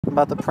I'm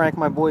about to prank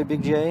my boy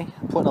Big J.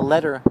 I'm putting a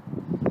letter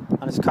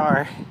on his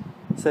car.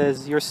 It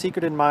says, "Your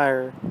secret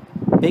admirer,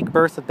 Big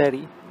Bertha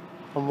Betty.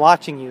 I'm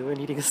watching you and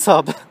eating a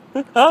sub."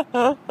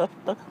 I'm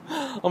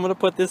gonna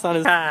put this on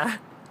his right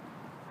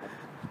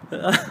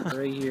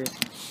here.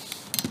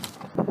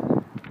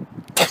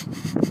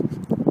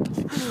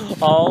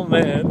 Oh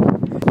man,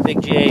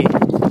 Big J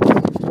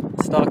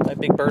stalked by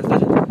Big Bertha.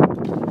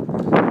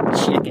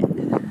 Check it.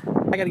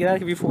 I gotta get out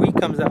of here before he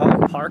comes out.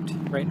 I'm parked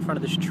right in front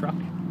of this truck,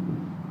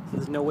 so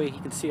there's no way he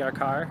can see our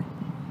car.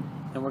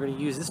 And we're gonna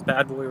use this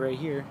bad boy right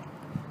here,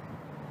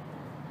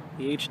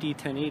 the HD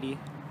 1080,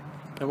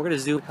 and we're gonna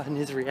zoom on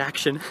his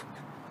reaction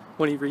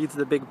when he reads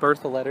the Big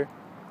Bertha letter.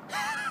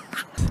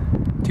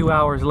 2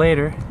 hours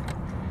later,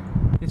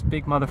 this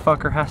big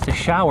motherfucker has to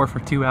shower for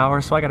 2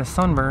 hours, so I got a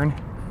sunburn.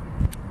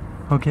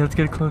 Okay, let's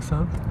get a close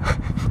up.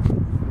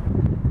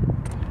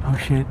 Oh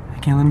shit, I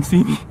can't let him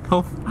see me.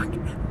 Oh fuck.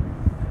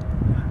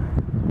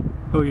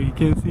 Oh yeah, he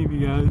can't see me,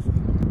 guys.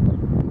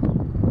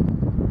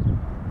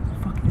 Where the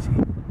fuck is he?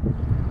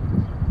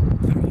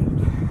 There he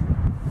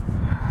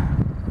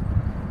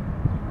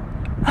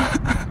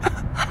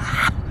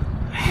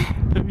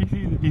is. He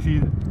sees it, he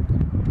sees it.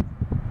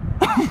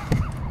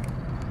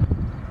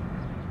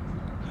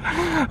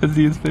 I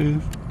see his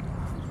face.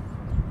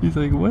 He's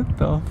like, what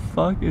the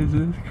fuck is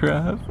this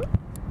crap?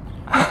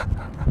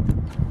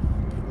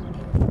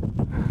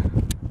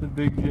 The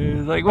Big J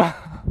is like, what?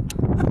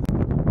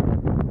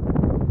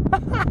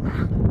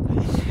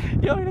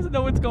 Yo, he doesn't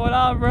know what's going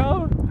on,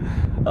 bro.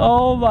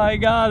 Oh my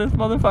god, this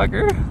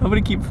motherfucker. I'm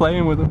gonna keep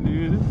playing with him,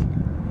 dude.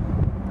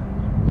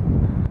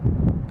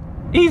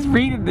 He's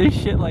reading this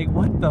shit like,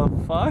 what the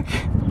fuck?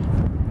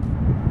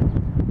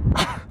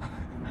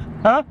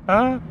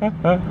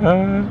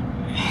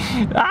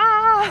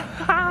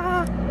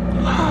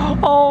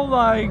 Oh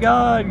my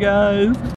god, guys.